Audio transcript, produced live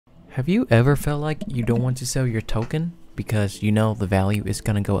Have you ever felt like you don't want to sell your token because you know the value is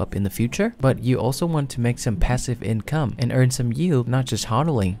gonna go up in the future, but you also want to make some passive income and earn some yield, not just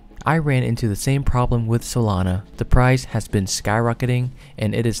hodling? I ran into the same problem with Solana. The price has been skyrocketing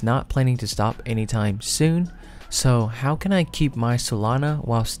and it is not planning to stop anytime soon. So how can I keep my Solana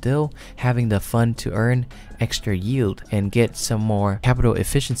while still having the fun to earn extra yield and get some more capital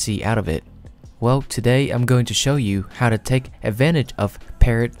efficiency out of it? Well, today I'm going to show you how to take advantage of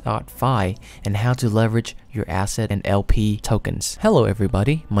Parrot.fi and how to leverage your asset and LP tokens. Hello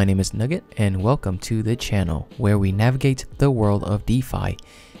everybody, my name is Nugget and welcome to the channel where we navigate the world of DeFi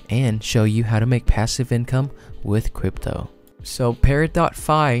and show you how to make passive income with crypto. So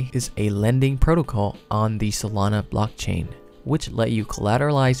Parrot.fi is a lending protocol on the Solana blockchain, which let you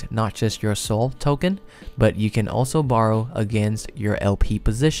collateralize not just your SOL token, but you can also borrow against your LP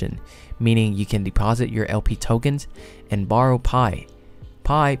position, meaning you can deposit your LP tokens and borrow Pi.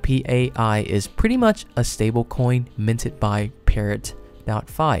 Pi, P-A-I, is pretty much a stable coin minted by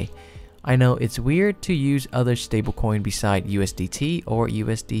Parrot.fi. I know it's weird to use other stablecoin beside USDT or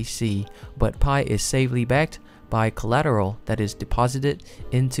USDC, but Pi is safely backed by collateral that is deposited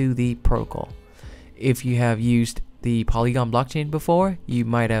into the protocol. If you have used the Polygon blockchain before, you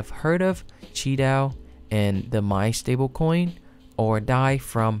might have heard of QDAO and the My stablecoin or DAI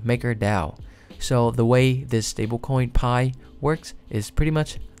from MakerDAO. So the way this stablecoin Pi works is pretty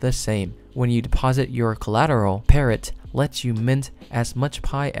much the same. When you deposit your collateral, Parrot lets you mint as much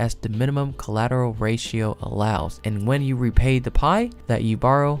Pi as the minimum collateral ratio allows, and when you repay the Pi that you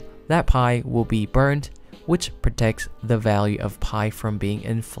borrow, that Pi will be burned, which protects the value of Pi from being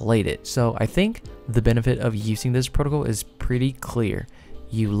inflated. So I think the benefit of using this protocol is pretty clear.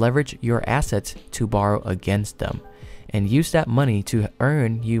 You leverage your assets to borrow against them and use that money to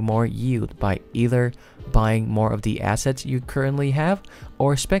earn you more yield by either buying more of the assets you currently have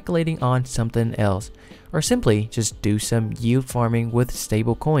or speculating on something else, or simply just do some yield farming with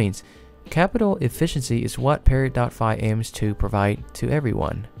stable coins. Capital efficiency is what Parrot.fi aims to provide to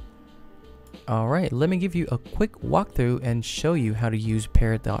everyone. Alright, let me give you a quick walkthrough and show you how to use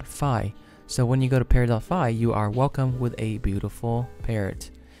Parrot.fi. So when you go to Parrot.fi, you are welcomed with a beautiful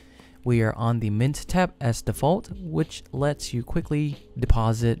parrot. We are on the Mint tab as default, which lets you quickly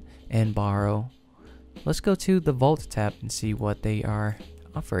deposit and borrow. Let's go to the Vault tab and see what they are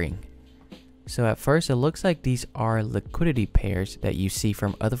offering. So at first it looks like these are liquidity pairs that you see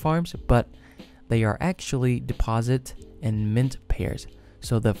from other farms, but they are actually deposit and mint pairs.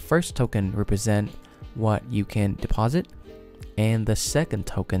 So the first token represent what you can deposit and the second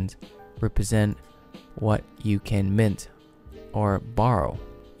tokens represent what you can mint or borrow.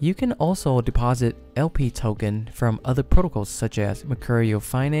 You can also deposit LP token from other protocols such as Mercurial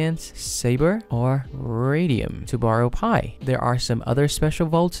Finance, Saber, or Radium to borrow Pi. There are some other special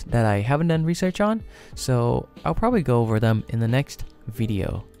vaults that I haven't done research on, so I'll probably go over them in the next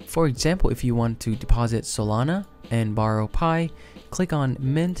video. For example, if you want to deposit Solana and borrow Pi, click on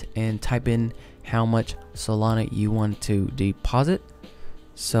Mint and type in how much Solana you want to deposit.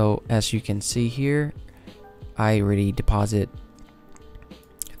 So as you can see here, I already deposit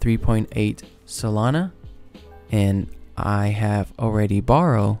 3.8 Solana and I have already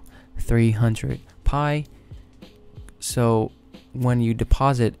borrowed 300 Pi. So when you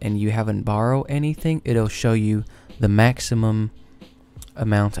deposit and you haven't borrowed anything, it'll show you the maximum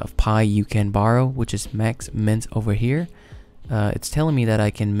amount of Pi you can borrow, which is max mint over here. It's telling me that I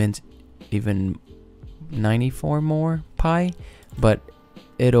can mint even 94 more Pi, but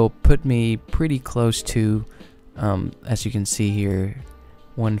it'll put me pretty close to, as you can see here,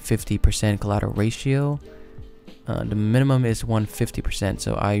 150% collateral ratio. The minimum is 150%,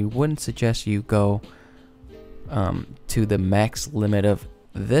 so I wouldn't suggest you go to the max limit of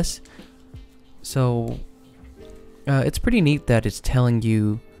this. So it's pretty neat that it's telling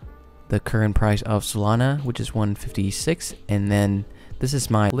you the current price of Solana, which is 156, and then this is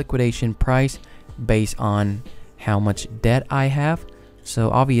my liquidation price based on how much debt I have. So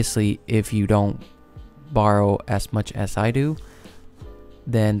obviously if you don't borrow as much as I do,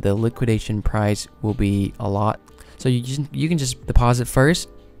 then the liquidation price will be a lot. So you can just deposit first.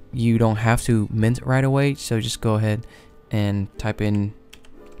 You don't have to mint right away, so just go ahead and type in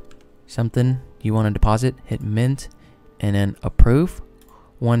something you want to deposit, hit mint, and then approve.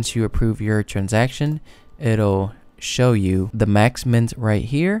 Once you approve your transaction, it'll show you the max mint right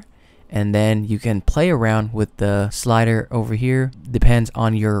here, and then you can play around with the slider over here. Depends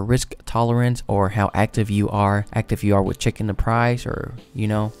on your risk tolerance or how active you are with checking the price, or you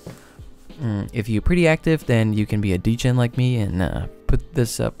know, if you're pretty active, then you can be a degen like me and put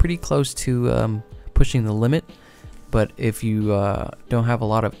this pretty close to pushing the limit. But if you don't have a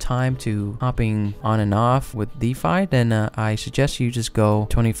lot of time to hopping on and off with DeFi, then I suggest you just go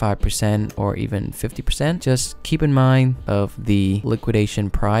 25% or even 50%. Just keep in mind of the liquidation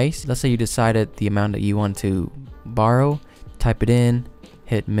price. Let's say you decided the amount that you want to borrow, type it in,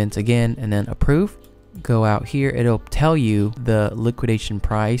 hit mint again, and then approve. Go out here, it'll tell you the liquidation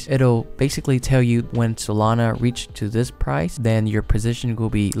price. It'll basically tell you when Solana reached to this price, then your position will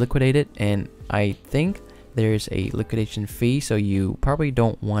be liquidated. And I think there's a liquidation fee, so you probably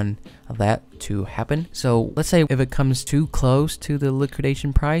don't want that to happen. So let's say if it comes too close to the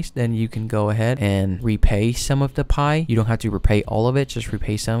liquidation price, then you can go ahead and repay some of the pie. You don't have to repay all of it, just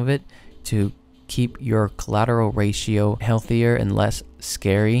repay some of it to keep your collateral ratio healthier and less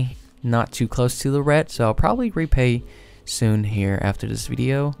scary, not too close to the red. So I'll probably repay soon here after this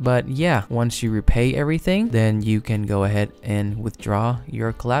video. But yeah, once you repay everything, then you can go ahead and withdraw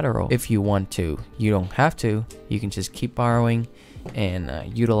your collateral if you want to. You don't have to. You can just keep borrowing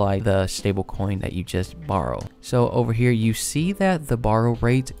and utilize the stable coin that you just borrow. So over here you see that the borrow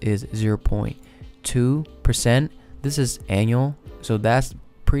rate is 0.2%. This is annual, so that's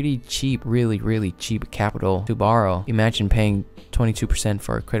pretty cheap, really cheap capital to borrow. Imagine paying 22%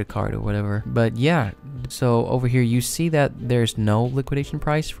 for a credit card or whatever. But yeah, so over here you see that there's no liquidation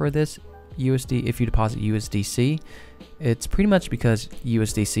price for this USD. If you deposit USDC, it's pretty much because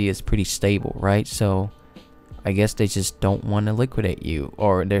USDC is pretty stable, right? So I guess they just don't want to liquidate you,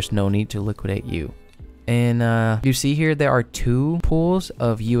 or there's no need to liquidate you. And you see here there are two pools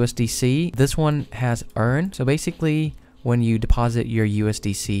of USDC. This one has earn. So basically when you deposit your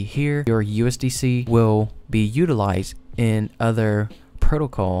USDC here, your USDC will be utilized in other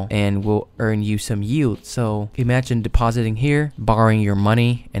protocol and will earn you some yield. So imagine depositing here, borrowing your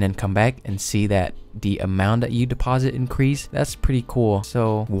money, and then come back and see that the amount that you deposit increase. That's pretty cool.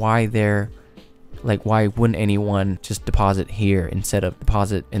 So why wouldn't anyone just deposit here instead of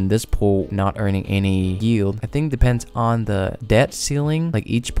deposit in this pool not earning any yield? I think depends on the debt ceiling. Like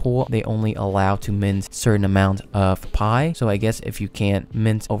each pool, they only allow to mint certain amount of pie. So I guess if you can't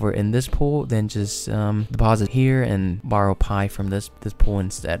mint over in this pool, then just deposit here and borrow pie from this pool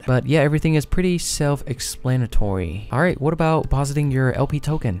instead. But yeah, everything is pretty self-explanatory. All right, what about depositing your LP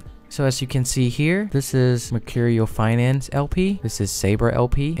token? So as you can see here, this is Mercurial Finance LP, this is Sabre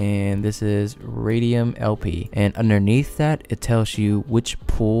LP, and this is Radium LP. And underneath that, it tells you which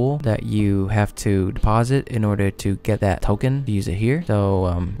pool that you have to deposit in order to get that token to use it here.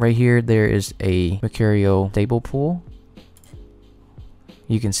 So right here, there is a Mercurial stable pool.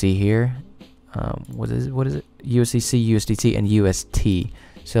 You can see here, what is it? USDC, USDT, and UST.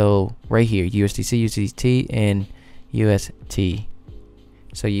 So right here, USDC, USDT, and UST.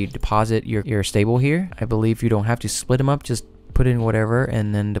 So you deposit your stable here. I believe you don't have to split them up, just put in whatever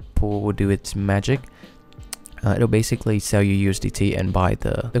and then the pool will do its magic. It'll basically sell you USDT and buy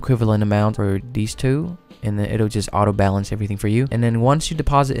the equivalent amount for these two, and then it'll just auto balance everything for you. And then once you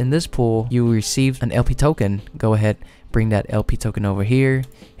deposit in this pool, you will receive an LP token. Go ahead, bring that LP token over here,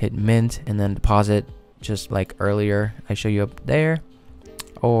 hit mint, and then deposit just like earlier I show you up there.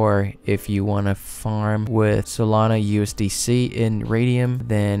 Or if you want to farm with Solana USDC in Radium,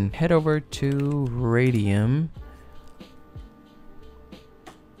 then head over to Radium,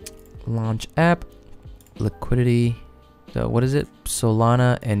 launch app, liquidity. So what is it?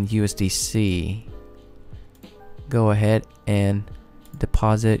 Solana and USDC. Go ahead and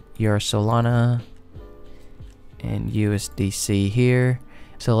deposit your Solana and USDC here.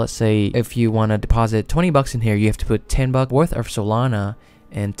 So let's say if you want to deposit 20 bucks in here, you have to put 10 bucks worth of Solana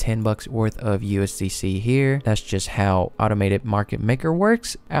and 10 bucks worth of USDC here. That's just how automated market maker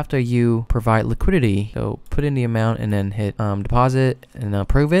works after you provide liquidity. So put in the amount and then hit deposit and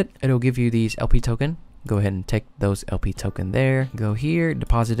approve it. It'll give you these LP token. Go ahead and take those LP token there. Go here,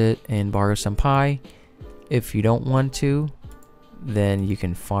 deposit it and borrow some pie. If you don't want to, then you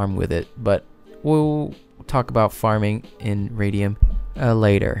can farm with it. But we'll talk about farming in Radium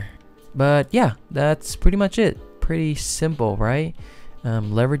later. But yeah, that's pretty much it. Pretty simple, right?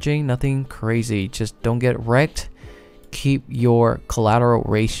 Leveraging, nothing crazy. Just don't get wrecked. Keep your collateral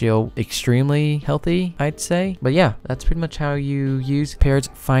ratio extremely healthy, I'd say. But yeah, that's pretty much how you use Parrot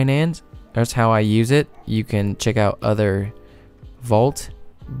Finance. That's how I use it. You can check out other vault,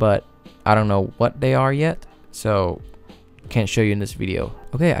 but I don't know what they are yet, so can't show you in this video.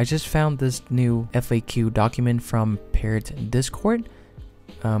 Okay, I just found this new FAQ document from Parrot Discord.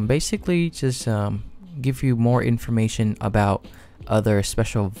 Basically just give you more information about other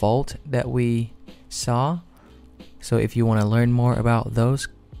special vault that we saw. So if you want to learn more about those,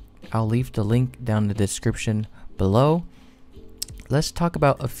 I'll leave the link down in the description below. let's talk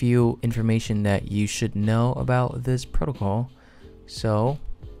about a few information that you should know about this protocol. So,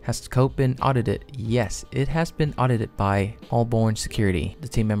 has the code been audited? Yes, it has been audited by Allborn Security. The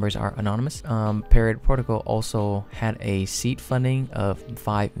team members are anonymous. Parrot Protocol also had a seed funding of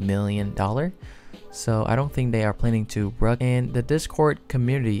 $5 million. So I don't think they are planning to rug. And the Discord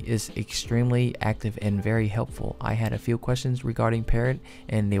community is extremely active and very helpful. I had a few questions regarding Parrot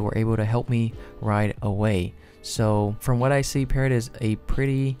and they were able to help me right away. So from what I see, Parrot is a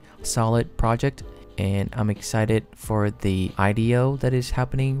pretty solid project, and I'm excited for the IDO that is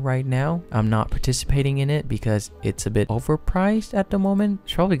happening right now. I'm not participating in it because it's a bit overpriced at the moment.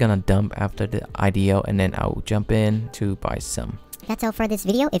 It's probably gonna dump after the IDO and then I'll jump in to buy some. That's all for this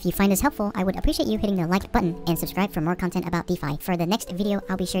video. If you find this helpful, I would appreciate you hitting the like button and subscribe for more content about DeFi. For the next video,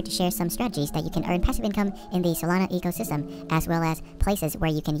 I'll be sure to share some strategies that you can earn passive income in the Solana ecosystem, as well as places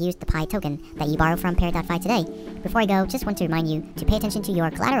where you can use the Pi token that you borrow from Parrot.fi today. Before I go, just want to remind you to pay attention to your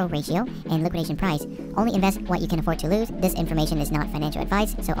collateral ratio and liquidation price. Only invest what you can afford to lose. This information is not financial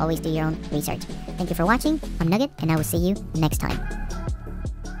advice, so always do your own research. Thank you for watching. I'm Nugget, and I will see you next time.